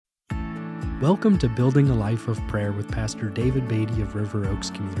Welcome to Building a Life of Prayer with Pastor David Beatty of River Oaks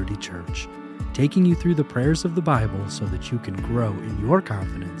Community Church, taking you through the prayers of the Bible so that you can grow in your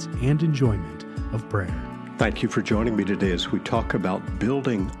confidence and enjoyment of prayer. Thank you for joining me today as we talk about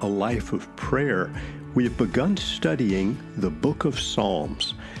building a life of prayer. We have begun studying the book of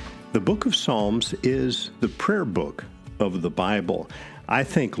Psalms. The book of Psalms is the prayer book of the Bible. I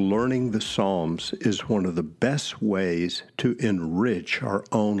think learning the Psalms is one of the best ways to enrich our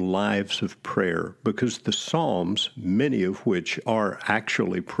own lives of prayer because the Psalms, many of which are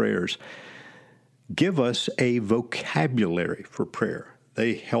actually prayers, give us a vocabulary for prayer.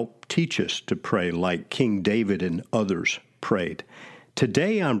 They help teach us to pray like King David and others prayed.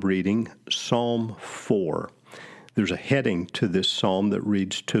 Today I'm reading Psalm 4. There's a heading to this psalm that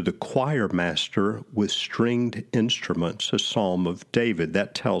reads, "To the choir master with stringed instruments, a psalm of David."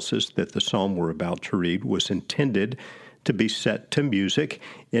 That tells us that the psalm we're about to read was intended to be set to music,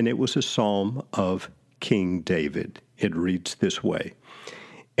 and it was a psalm of King David. It reads this way,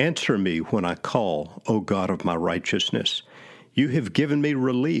 "Answer me when I call, O God of my righteousness. You have given me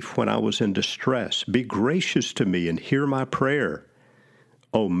relief when I was in distress. Be gracious to me and hear my prayer.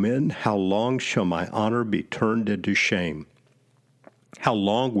 O men, how long shall my honor be turned into shame? How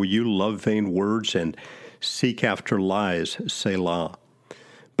long will you love vain words and seek after lies, Selah?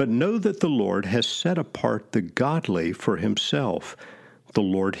 But know that the Lord has set apart the godly for himself. The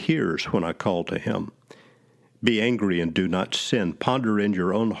Lord hears when I call to him. Be angry and do not sin. Ponder in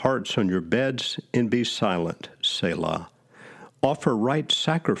your own hearts on your beds and be silent, Selah. Offer right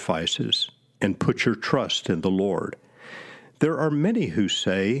sacrifices and put your trust in the Lord. There are many who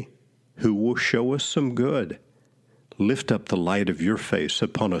say, who will show us some good? Lift up the light of your face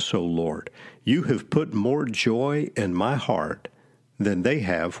upon us, O Lord. You have put more joy in my heart than they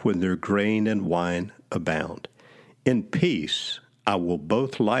have when their grain and wine abound. In peace I will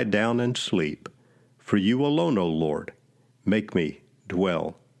both lie down and sleep. For you alone, O Lord, make me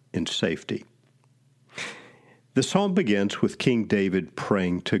dwell in safety." The psalm begins with King David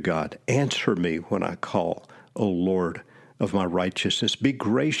praying to God, "Answer me when I call, O Lord of my righteousness. Be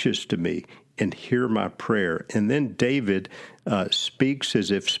gracious to me and hear my prayer." And then David speaks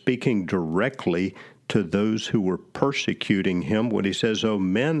as if speaking directly to those who were persecuting him when he says, "O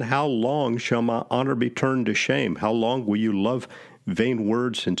men, how long shall my honor be turned to shame? How long will you love vain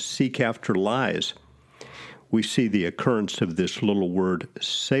words and seek after lies?" We see the occurrence of this little word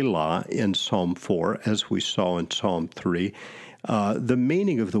Selah in Psalm 4, as we saw in Psalm 3. The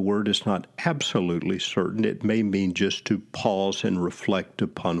meaning of the word is not absolutely certain. It may mean just to pause and reflect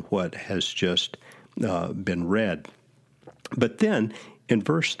upon what has just been read. But then, in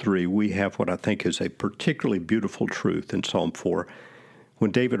verse 3, we have what I think is a particularly beautiful truth in Psalm 4,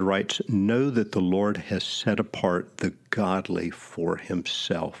 when David writes, "Know that the Lord has set apart the godly for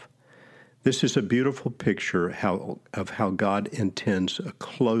himself." This is a beautiful picture of how God intends a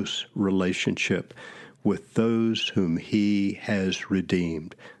close relationship with those whom he has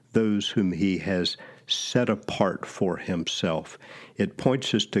redeemed, those whom he has set apart for himself. It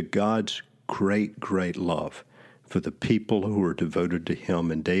points us to God's great, great love for the people who are devoted to him.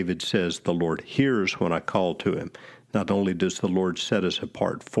 And David says, "The Lord hears when I call to him." Not only does the Lord set us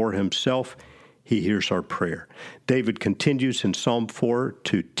apart for himself, he hears our prayer. David continues in Psalm 4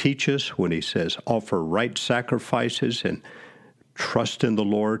 to teach us when he says, "Offer right sacrifices and trust in the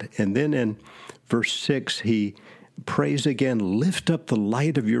Lord." And then in verse 6, he prays again, "Lift up the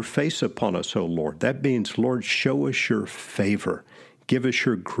light of your face upon us, O Lord." That means, Lord, show us your favor. Give us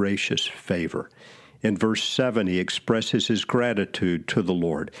your gracious favor. In verse 7, he expresses his gratitude to the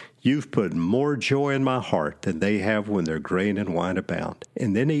Lord. "You've put more joy in my heart than they have when their grain and wine abound."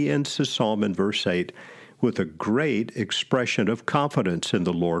 And then he ends the psalm in verse 8 with a great expression of confidence in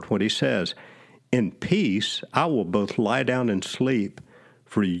the Lord when he says, "In peace I will both lie down and sleep.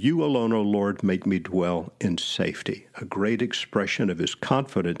 For you alone, O Lord, make me dwell in safety." A great expression of his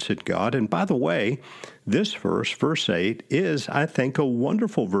confidence in God. And by the way, this verse, verse 8, is, I think, a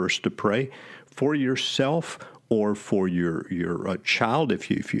wonderful verse to pray for yourself or for your child, if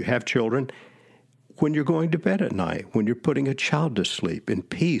you have children, when you're going to bed at night, when you're putting a child to sleep. "In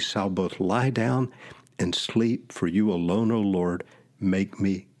peace I'll both lie down and sleep. For you alone, O Lord, make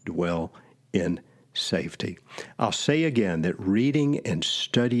me dwell in safety." I'll say again that reading and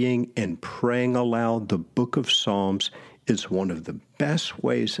studying and praying aloud the book of Psalms is one of the best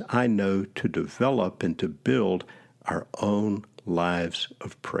ways I know to develop and to build our own lives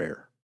of prayer.